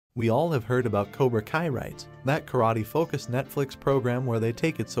We all have heard about Cobra Kai, right? That karate-focused Netflix program where they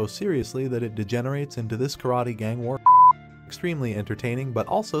take it so seriously that it degenerates into this karate gang war. Extremely entertaining, but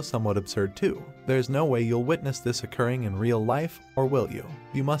also somewhat absurd too. There's no way you'll witness this occurring in real life, or will you?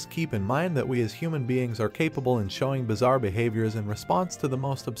 You must keep in mind that we as human beings are capable in showing bizarre behaviors in response to the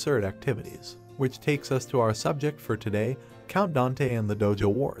most absurd activities. Which takes us to our subject for today, Count Dante and the Dojo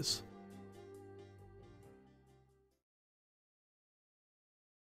Wars.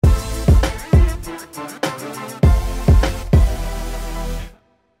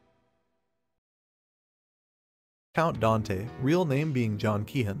 Count Dante, real name being John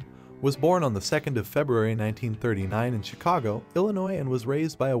Keehan, was born on the 2nd of February 1939 in Chicago, Illinois, and was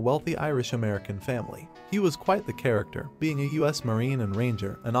raised by a wealthy Irish-American family. He was quite the character, being a U.S. Marine and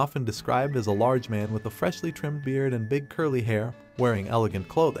Ranger, and often described as a large man with a freshly trimmed beard and big curly hair, wearing elegant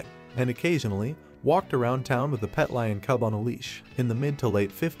clothing, and occasionally walked around town with a pet lion cub on a leash. In the mid to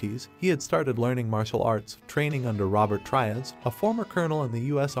late 50s, he had started learning martial arts, training under Robert Trias, a former colonel in the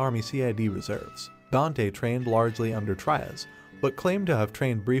U.S. Army CID Reserves. Dante trained largely under Trias, but claimed to have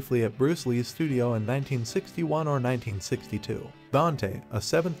trained briefly at Bruce Lee's studio in 1961 or 1962. Dante, a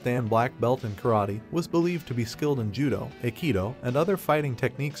 7th Dan black belt in karate, was believed to be skilled in judo, aikido, and other fighting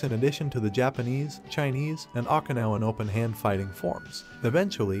techniques in addition to the Japanese, Chinese, and Okinawan open-hand fighting forms.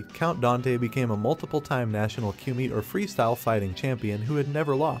 Eventually, Count Dante became a multiple-time national Kumite or freestyle fighting champion who had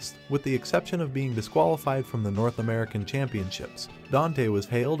never lost, with the exception of being disqualified from the North American Championships. Dante was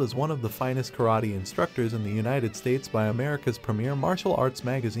hailed as one of the finest karate instructors in the United States by America's premier martial arts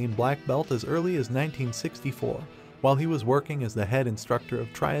magazine Black Belt as early as 1964. While he was working as the head instructor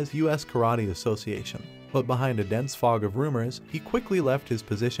of Trias U.S. Karate Association. But behind a dense fog of rumors, he quickly left his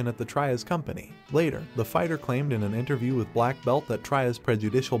position at the Trias company. Later, the fighter claimed in an interview with Black Belt that Trias'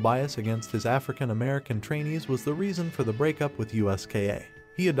 prejudicial bias against his African-American trainees was the reason for the breakup with USKA.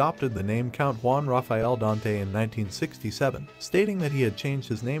 He adopted the name Count Juan Rafael Dante in 1967, stating that he had changed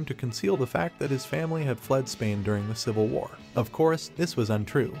his name to conceal the fact that his family had fled Spain during the Civil War. Of course, this was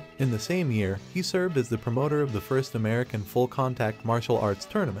untrue. In the same year, he served as the promoter of the first American full-contact martial arts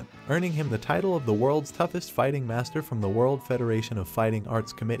tournament, earning him the title of the world's toughest fighting master from the World Federation of Fighting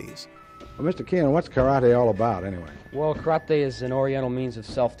Arts Committees. Well, Mr. Keehan, what's karate all about anyway? Well, karate is an oriental means of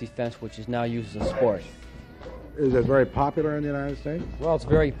self-defense which is now used as a sport. Is it very popular in the United States? Well, it's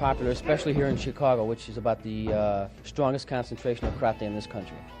very popular, especially here in Chicago, which is about the strongest concentration of karate in this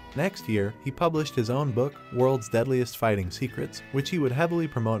country. Next year, he published his own book, World's Deadliest Fighting Secrets, which he would heavily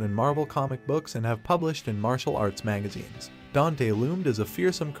promote in Marvel comic books and have published in martial arts magazines. Dante loomed as a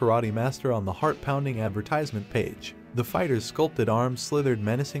fearsome karate master on the heart-pounding advertisement page. The fighter's sculpted arms slithered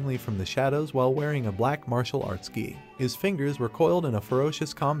menacingly from the shadows while wearing a black martial arts gi. His fingers were coiled in a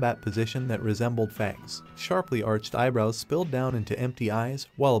ferocious combat position that resembled fangs. Sharply arched eyebrows spilled down into empty eyes,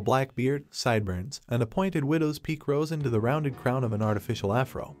 while a black beard, sideburns, and a pointed widow's peak rose into the rounded crown of an artificial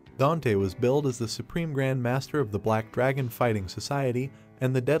afro. Dante was billed as the Supreme Grand Master of the Black Dragon Fighting Society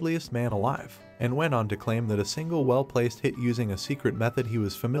and the deadliest man alive, and went on to claim that a single well-placed hit using a secret method he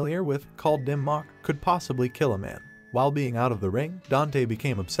was familiar with, called dim mak, could possibly kill a man. While being out of the ring, Dante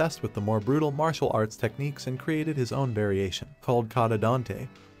became obsessed with the more brutal martial arts techniques and created his own variation, called Count Dante,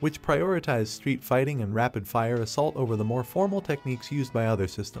 which prioritized street fighting and rapid-fire assault over the more formal techniques used by other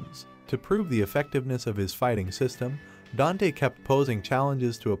systems. To prove the effectiveness of his fighting system, Dante kept posing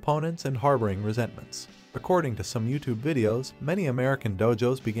challenges to opponents and harboring resentments. According to some YouTube videos, many American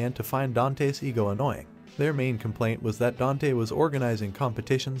dojos began to find Dante's ego annoying. Their main complaint was that Dante was organizing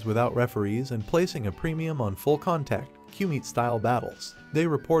competitions without referees and placing a premium on full-contact, Kumite-style battles. They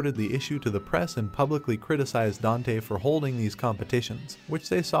reported the issue to the press and publicly criticized Dante for holding these competitions, which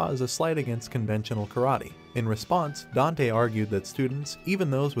they saw as a slight against conventional karate. In response, Dante argued that students, even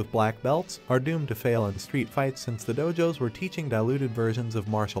those with black belts, are doomed to fail in street fights since the dojos were teaching diluted versions of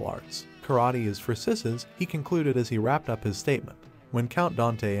martial arts. Karate is for sisses, he concluded as he wrapped up his statement. When Count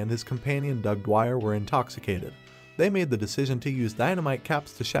Dante and his companion Doug Dwyer were intoxicated, they made the decision to use dynamite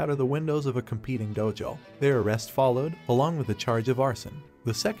caps to shatter the windows of a competing dojo. Their arrest followed, along with a charge of arson.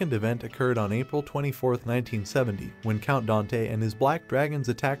 The second event occurred on April 24, 1970, when Count Dante and his Black Dragons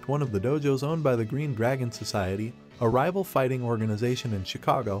attacked one of the dojos owned by the Green Dragon Society, a rival fighting organization in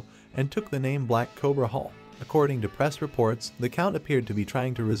Chicago, and took the name Black Cobra Hall. According to press reports, the Count appeared to be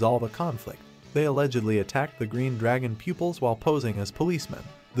trying to resolve a conflict. They allegedly attacked the Green Dragon pupils while posing as policemen.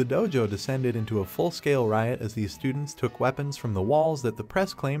 The dojo descended into a full-scale riot as these students took weapons from the walls that the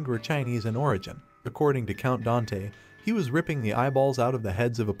press claimed were Chinese in origin. According to Count Dante, He was ripping the eyeballs out of the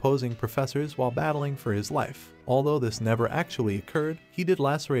heads of opposing professors while battling for his life. Although this never actually occurred, he did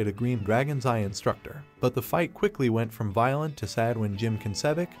lacerate a green dragon's eye instructor. But the fight quickly went from violent to sad when Jim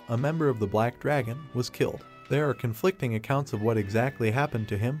Kinsevic, a member of the Black Dragon, was killed. There are conflicting accounts of what exactly happened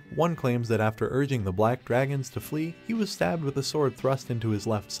to him. One claims that after urging the Black Dragons to flee, he was stabbed with a sword thrust into his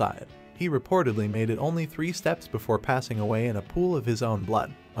left side. He reportedly made it only 3 steps before passing away in a pool of his own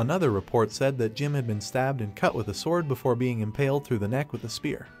blood. Another report said that Jim had been stabbed and cut with a sword before being impaled through the neck with a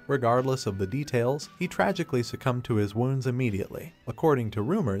spear. Regardless of the details, he tragically succumbed to his wounds immediately. According to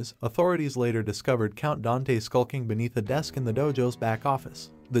rumors, authorities later discovered Count Dante skulking beneath a desk in the dojo's back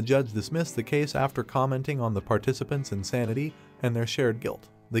office. The judge dismissed the case after commenting on the participants' insanity and their shared guilt.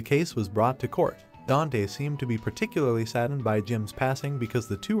 The case was brought to court. Dante seemed to be particularly saddened by Jim's passing because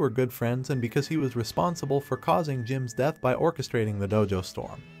the two were good friends and because he was responsible for causing Jim's death by orchestrating the dojo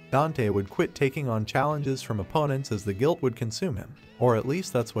storm. Dante would quit taking on challenges from opponents as the guilt would consume him. Or at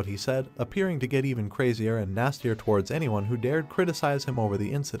least that's what he said, appearing to get even crazier and nastier towards anyone who dared criticize him over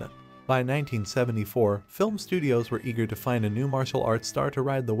the incident. By 1974, film studios were eager to find a new martial arts star to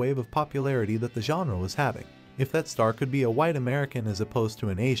ride the wave of popularity that the genre was having. If that star could be a white American as opposed to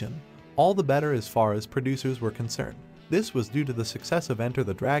an Asian, all the better as far as producers were concerned. This was due to the success of Enter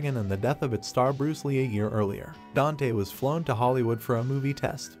the Dragon and the death of its star Bruce Lee a year earlier. Dante was flown to Hollywood for a movie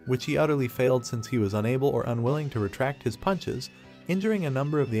test, which he utterly failed since he was unable or unwilling to retract his punches, injuring a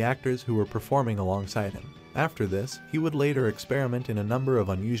number of the actors who were performing alongside him. After this, he would later experiment in a number of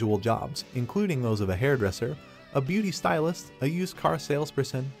unusual jobs, including those of a hairdresser, a beauty stylist, a used car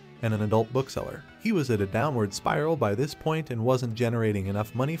salesperson, and an adult bookseller. He was at a downward spiral by this point and wasn't generating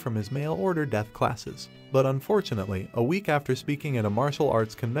enough money from his mail-order death classes. But unfortunately, a week after speaking at a martial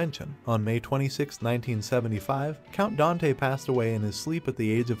arts convention, on May 26, 1975, Count Dante passed away in his sleep at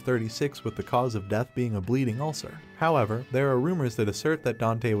the age of 36 with the cause of death being a bleeding ulcer. However, there are rumors that assert that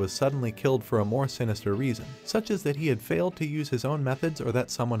Dante was suddenly killed for a more sinister reason, such as that he had failed to use his own methods or that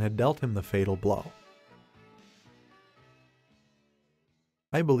someone had dealt him the fatal blow.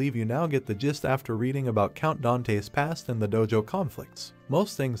 I believe you now get the gist after reading about Count Dante's past and the dojo conflicts.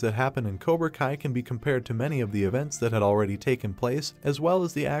 Most things that happen in Cobra Kai can be compared to many of the events that had already taken place, as well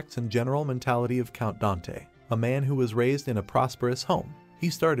as the acts and general mentality of Count Dante, a man who was raised in a prosperous home. He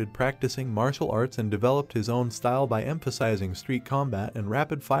started practicing martial arts and developed his own style by emphasizing street combat and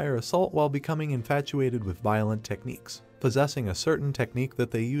rapid-fire assault while becoming infatuated with violent techniques. Possessing a certain technique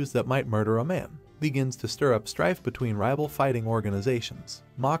that they use that might murder a man, begins to stir up strife between rival fighting organizations,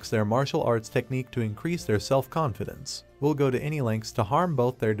 mocks their martial arts technique to increase their self-confidence, will go to any lengths to harm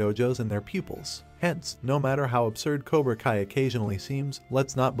both their dojos and their pupils. Hence, no matter how absurd Cobra Kai occasionally seems,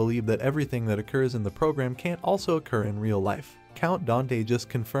 let's not believe that everything that occurs in the program can't also occur in real life. Count Dante just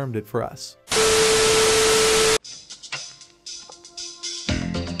confirmed it for us.